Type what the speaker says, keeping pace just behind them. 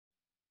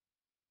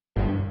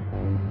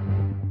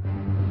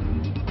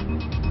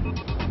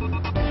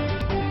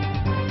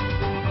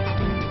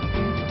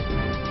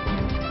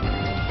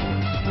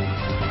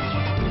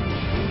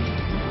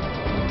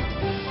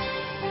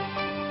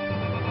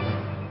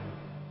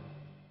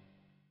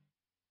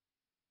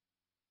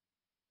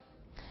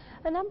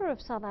A number of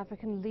South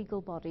African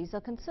legal bodies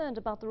are concerned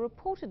about the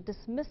reported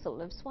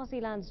dismissal of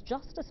Swaziland's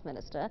Justice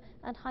Minister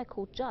and High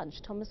Court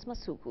Judge Thomas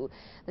Masuku.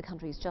 The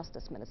country's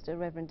Justice Minister,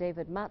 Reverend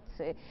David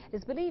Matse,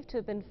 is believed to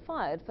have been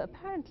fired for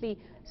apparently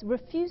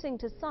refusing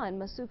to sign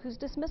Masuku's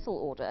dismissal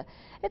order.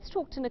 Let's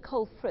talk to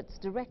Nicole Fritz,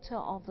 Director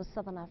of the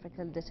Southern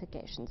Africa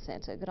Litigation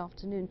Centre. Good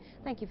afternoon.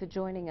 Thank you for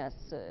joining us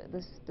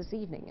this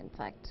evening, in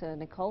fact,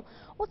 Nicole.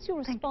 What's your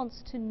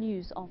response to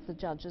news of the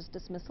judge's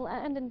dismissal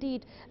and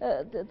indeed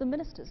the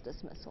minister's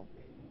dismissal?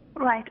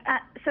 Right.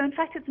 So in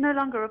fact, it's no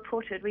longer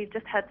reported. We've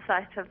just had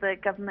sight of the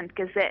government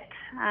gazette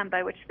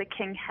by which the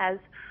King has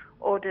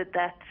ordered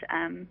that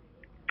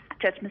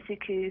Judge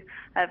Masuku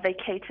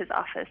vacate his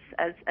office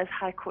as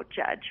High Court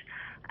Judge.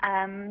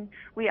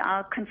 We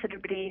are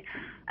considerably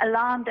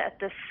alarmed at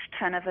this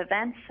turn of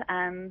events.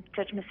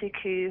 Judge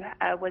Masuku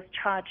was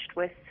charged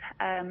with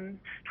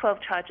 12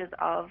 charges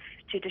of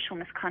judicial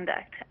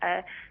misconduct.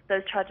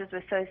 Those charges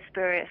were so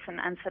spurious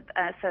and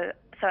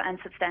so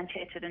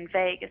unsubstantiated and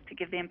vague as to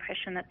give the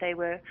impression that they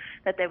were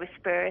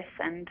spurious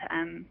and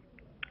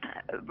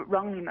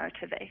wrongly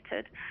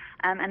motivated.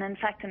 And in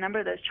fact, a number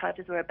of those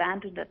charges were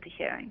abandoned at the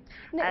hearing.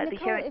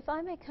 Nicole, if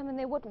I may come in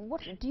there, what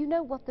do you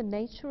know what the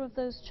nature of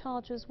those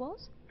charges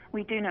was?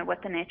 We do know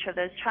what the nature of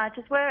those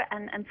charges were,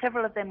 and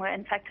several of them were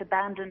in fact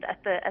abandoned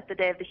at the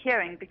day of the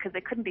hearing because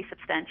they couldn't be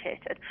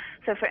substantiated.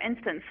 So, for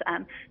instance,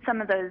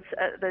 some of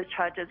those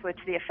charges were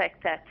to the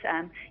effect that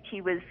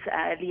he was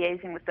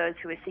liaising with those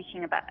who were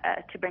seeking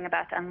to bring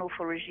about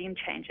unlawful regime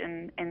change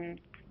in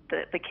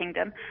the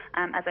kingdom.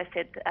 As I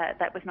said,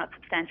 that was not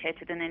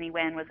substantiated in any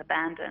way and was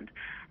abandoned.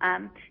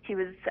 He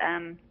was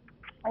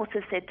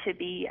also said to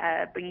be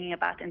bringing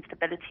about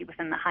instability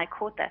within the High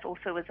Court. That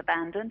also was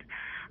abandoned.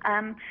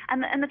 And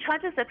the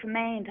charges that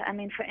remained, I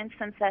mean, for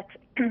instance, that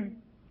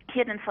he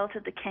had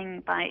insulted the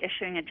King by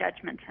issuing a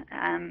judgment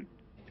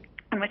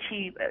in which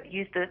he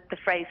used the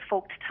phrase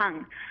forked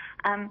tongue.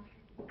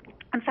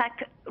 In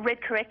fact,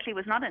 read correctly,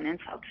 was not an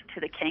insult to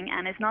the King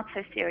and is not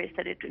so serious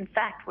that it in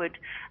fact would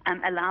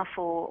allow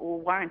for or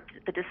warrant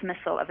the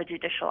dismissal of a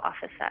judicial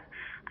officer.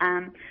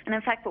 And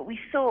in fact, what we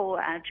saw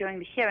during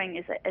the hearing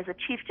is a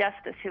Chief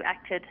Justice who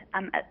acted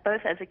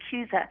both as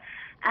accuser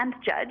and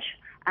judge,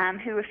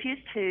 who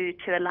refused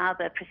to allow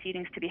the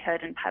proceedings to be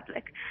heard in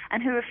public,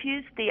 and who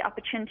refused the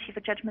opportunity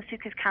for Judge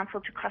Masuku's counsel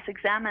to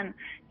cross-examine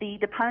the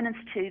deponents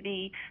to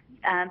the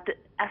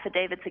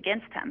affidavits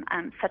against him,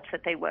 such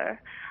that they were.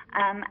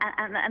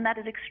 And that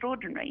is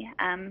extraordinary.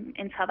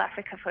 In South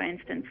Africa, for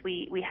instance,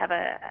 we have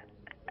a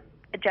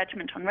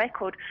judgment on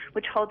record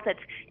which holds that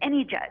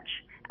any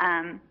judge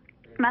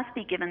must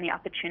be given the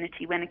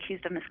opportunity, when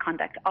accused of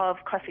misconduct, of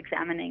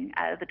cross-examining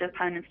the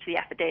deponents to the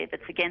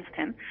affidavits against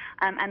him,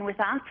 and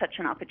without such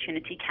an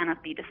opportunity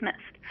cannot be dismissed.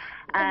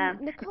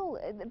 Nicole,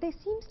 there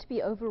seems to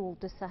be overall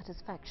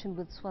dissatisfaction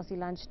with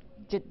Swaziland's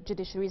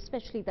judiciary,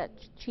 especially that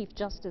Chief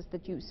Justice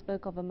that you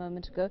spoke of a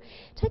moment ago.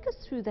 Take us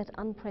through that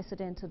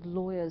unprecedented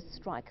lawyers'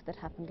 strike that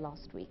happened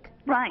last week.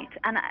 Right,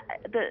 and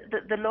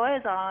the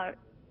lawyers are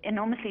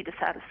enormously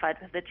dissatisfied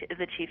with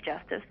the Chief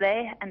Justice.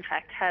 They, in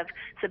fact, have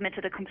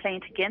submitted a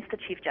complaint against the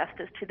Chief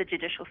Justice to the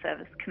Judicial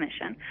Service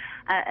Commission,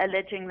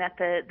 alleging that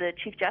the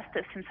Chief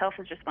Justice himself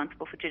is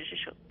responsible for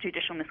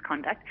judicial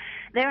misconduct.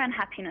 Their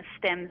unhappiness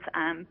stems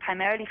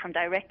primarily from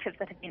directives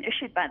that have been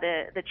issued by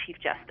the Chief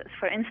Justice.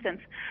 For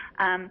instance,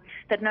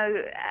 that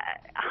no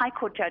High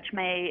Court judge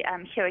may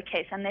hear a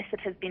case unless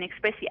it has been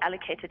expressly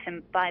allocated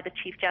him by the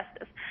Chief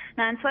Justice.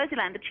 Now, in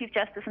Swaziland, the Chief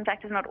Justice, in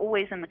fact, is not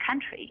always in the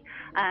country.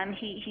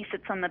 He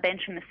sits on the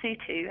bench in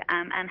Lesotho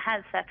and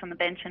has sat on the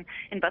bench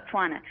in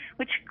Botswana,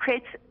 which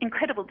creates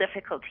incredible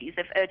difficulties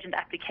if urgent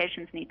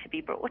applications need to be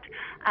brought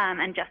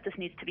and justice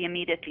needs to be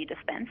immediately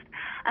dispensed.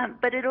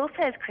 But it also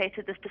has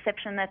created this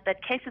perception that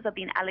cases are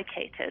being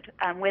allocated,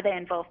 where they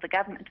involve the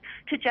government,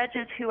 to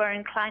judges who are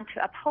inclined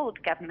to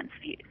uphold government's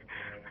views.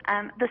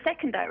 The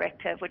second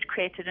directive, which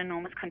created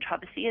enormous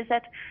controversy, is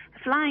that,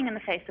 flying in the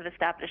face of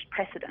established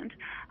precedent,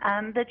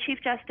 the Chief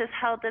Justice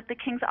held that the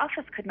King's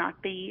office could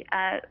not be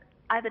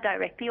either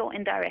directly or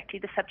indirectly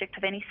the subject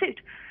of any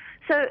suit.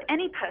 So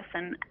any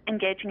person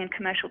engaging in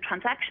commercial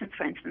transactions,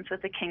 for instance,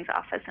 with the King's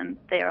office, and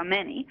there are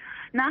many,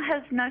 now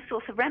has no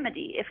source of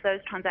remedy if those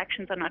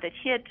transactions are not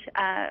adhered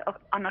or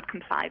are not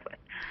complied with.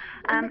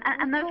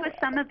 And those were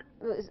some of...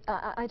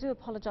 I do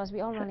apologize, we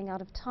are running out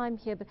of time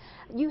here, but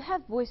you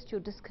have voiced your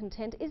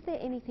discontent. Is there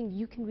anything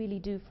you can really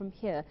do from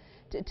here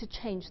to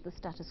change the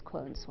status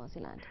quo in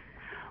Swaziland?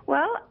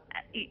 Well,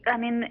 I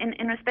mean,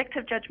 in respect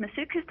of Judge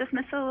Masuku's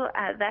dismissal,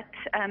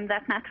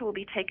 that matter will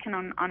be taken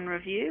on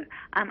review.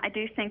 I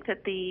do think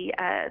that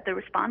the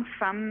response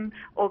from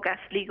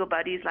august legal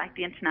bodies like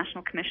the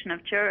International Commission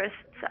of Jurists,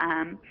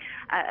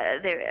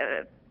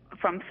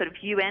 sort of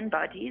UN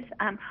bodies,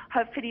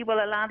 hopefully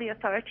will allow the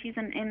authorities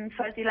in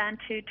Swaziland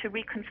to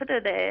reconsider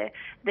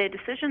their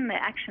decision, their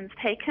actions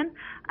taken,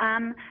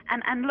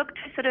 and look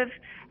to sort of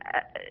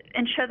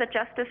ensure that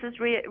justice is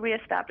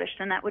re-established.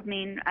 And that would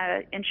mean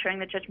ensuring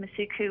that Judge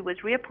Masuku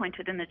was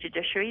reappointed in the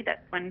judiciary,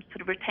 that one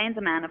sort of retains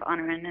a man of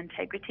honor and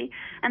integrity,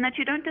 and that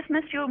you don't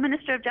dismiss your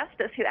Minister of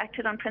Justice who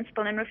acted on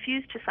principle and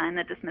refused to sign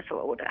the dismissal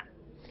order.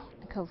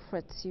 Nicole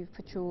Fritz, you've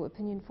put your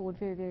opinion forward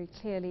very, very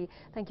clearly.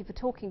 Thank you for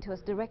talking to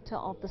us. Director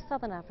of the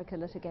Southern Africa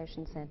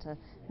Litigation Centre,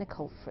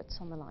 Nicole Fritz,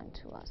 on the line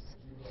to us.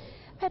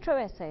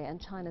 PetroSA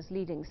and China's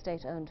leading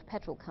state-owned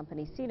petrol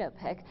company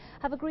Sinopec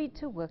have agreed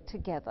to work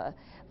together.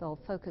 They'll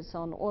focus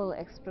on oil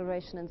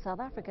exploration in South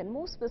Africa and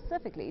more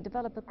specifically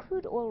develop a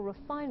crude oil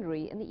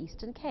refinery in the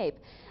Eastern Cape.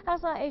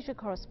 As our Asia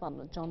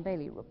correspondent John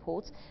Bailey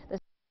reports,